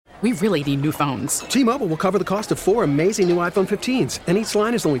We really need new phones. T-Mobile will cover the cost of 4 amazing new iPhone 15s, and each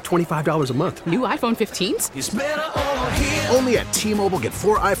line is only $25 a month. New iPhone 15s? It's better over here. Only at T-Mobile, get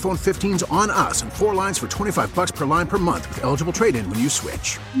 4 iPhone 15s on us and 4 lines for $25 per line per month with eligible trade-in when you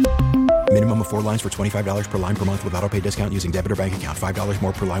switch. Minimum of 4 lines for $25 per line per month with autopay discount using debit or bank account. $5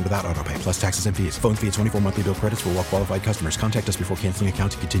 more per line without autopay, plus taxes and fees. Phone fee at 24 monthly bill credits for well-qualified customers. Contact us before canceling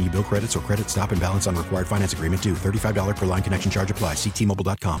account to continue bill credits or credit stop and balance on required finance agreement due. $35 per line connection charge applies. See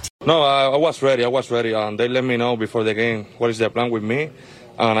T-Mobile.com. No, I was ready. And they let me know before the game what is the plan with me.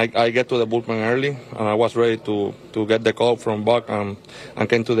 And I get to the bullpen early, and I was ready to get the call from Buck and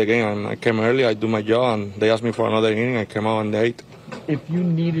came to the game. And I came early, I do my job, and they asked me for another inning. I came out on the 8th. If you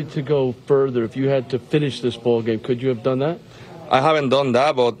needed to go further, if you had to finish this ball game, could you have done that? I haven't done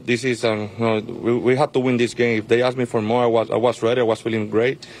that, but this is we had to win this game. If they asked me for more, I was ready. I was feeling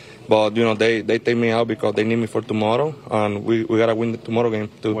great. But they take me out because they need me for tomorrow, and we gotta win the tomorrow game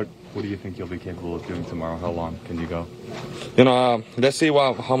too. What do you think you'll be capable of doing tomorrow? How long can you go? Let's see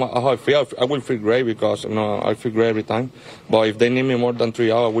how I feel. I will feel great because I feel great every time. But if they need me more than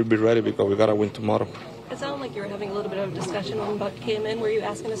 3 hours, I will be ready because we gotta win tomorrow. It sounded like you were having a little bit of a discussion when Buck came in. Were you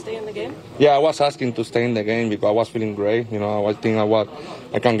asking to stay in the game? Yeah, I was asking to stay in the game because I was feeling great. I think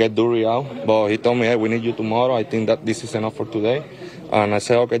I can get Dury out, but he told me, hey, we need you tomorrow. I think that this is enough for today. And I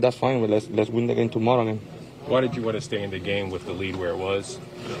said, okay, that's fine. But let's win the game tomorrow again. Why did you want to stay in the game with the lead where it was?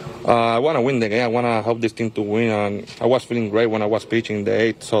 I want to win the game. I want to help this team to win. And I was feeling great when I was pitching in the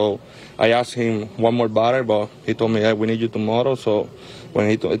 8th. So I asked him one more batter, but he told me, hey, we need you tomorrow. So when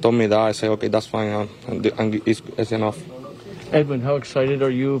he told me that, I said, okay, that's fine. And it's enough. Edwin, how excited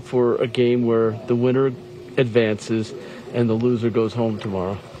are you for a game where the winner advances and the loser goes home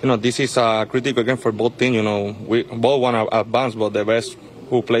tomorrow? This is a critical game for both teams. We both want to advance, but the best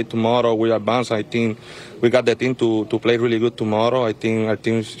who play tomorrow will advance. I think we got the team to play really good tomorrow. I think our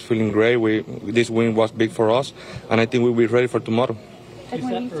team is feeling great. This win was big for us, and I think we'll be ready for tomorrow.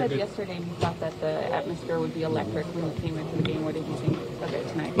 Edwin, you said yesterday you thought that the atmosphere would be electric when you came into the game. What did you think of it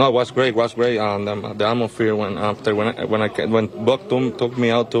tonight? No, it was great. And the atmosphere when Buck took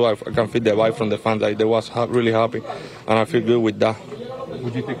me out too, I can feel the vibe from the fans. They was really happy, and I feel good with that.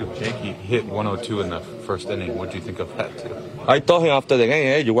 What do you think of Jake? He hit 102 in the first inning. What do you think of that too? I told him after the game,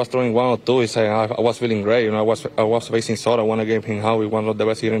 hey, you was throwing 102. He said I was feeling great. I was facing Soto. I want to give him Howie, one of the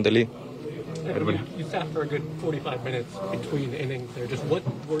best hitters in the league. You sat for a good 45 minutes between innings there. Just what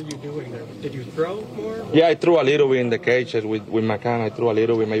were you doing there? Did you throw more? Yeah, I threw a little bit in the cages with McCann. I threw a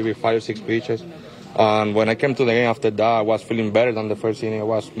little bit, maybe 5 or 6 pitches. And when I came to the game after that, I was feeling better than the first inning. I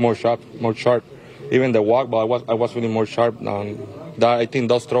was more sharp. Even the walk, but I was feeling more sharp. And that, I think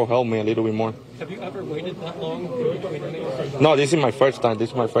those throws helped me a little bit more. Have you ever waited that long in between innings? No, this is my first time.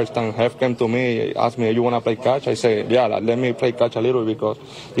 Hef came to me, asked me, you want to play catch? I said, yeah, let me play catch a little because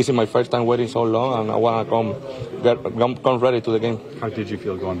this is my first time waiting so long, and I want to come ready to the game. How did you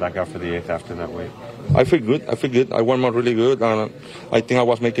feel going back out for the 8th after that wait? I feel good. I warmed up really good, and I think I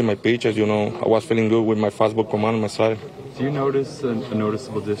was making my pitches. I was feeling good with my fastball command and my slider. Do you notice a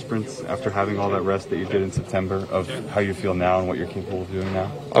noticeable difference after having all that rest that you did in September of how you feel now and what you're capable of doing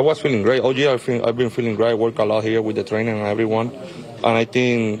now? I was feeling great. All year I've been feeling great. I work a lot here with the training and everyone. And I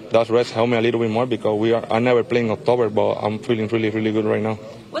think that rest helped me a little bit more because I never played in October, but I'm feeling really, really good right now.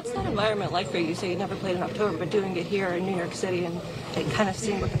 What's that environment like for you? You say you never played in October, but doing it here in New York City and kind of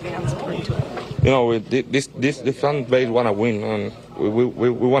seeing what the fans bring to it? The fan base want to win, and we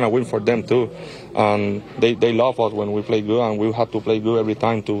want to win for them too. And they love us when we play good, and we have to play good every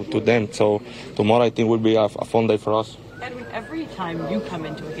time to them. So tomorrow I think will be a fun day for us. Edwin, every time you come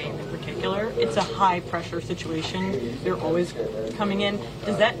into a game in particular, it's a high-pressure situation. You're always coming in.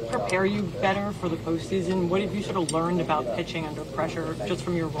 Does that prepare you better for the postseason? What have you sort of learned about pitching under pressure just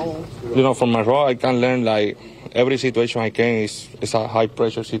from your role? From my role, I can learn like every situation I can is a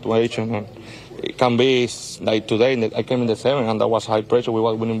high-pressure situation. And it can be like today, I came in the 7th, and that was high pressure. We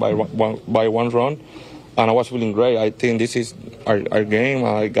were winning by one run, and I was feeling great. I think this is our game.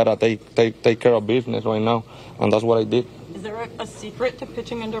 I gotta take care of business right now, and that's what I did. Is there a secret to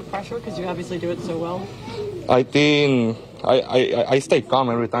pitching under pressure? Because you obviously do it so well. I think I stay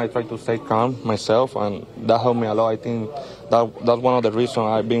calm every time. I try to stay calm myself, and that helped me a lot. I think that's one of the reasons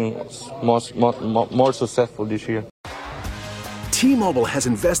I've been more successful this year. T-Mobile has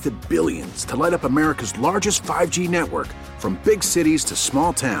invested billions to light up America's largest 5G network, from big cities to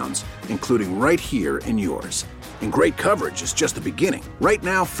small towns, including right here in yours. And great coverage is just the beginning. Right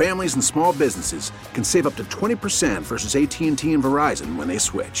now, families and small businesses can save up to 20% versus AT&T and Verizon when they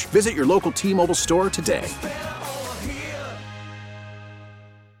switch. Visit your local T-Mobile store today.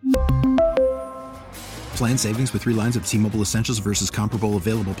 Plan savings with 3 lines of T-Mobile Essentials versus comparable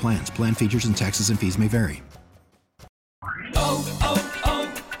available plans. Plan features and taxes and fees may vary.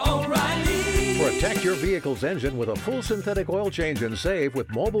 O'Reilly. Protect your vehicle's engine with a full synthetic oil change and save with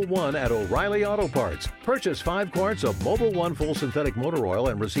Mobil 1 at O'Reilly Auto Parts. Purchase 5 quarts of Mobil 1 full synthetic motor oil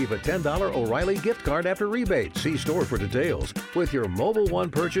and receive a $10 O'Reilly gift card after rebate. See store for details. With your Mobil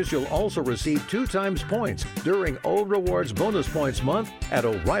 1 purchase, you'll also receive 2 times points during O Rewards Bonus Points Month at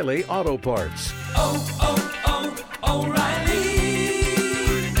O'Reilly Auto Parts. O'Reilly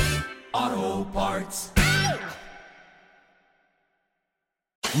Auto Parts.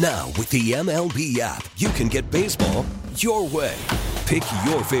 Now, with the MLB app, you can get baseball your way. Pick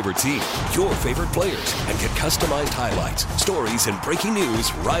your favorite team, your favorite players, and get customized highlights, stories, and breaking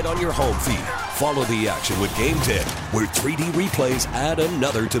news right on your home feed. Follow the action with Game Tip, where 3D replays add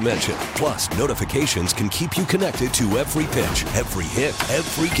another dimension. Plus, notifications can keep you connected to every pitch, every hit,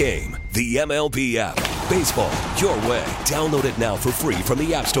 every game. The MLB app. Baseball your way. Download it now for free from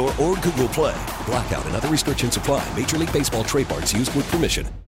the App Store or Google Play. Blackout and other restrictions apply. Major League Baseball trademarks used with permission.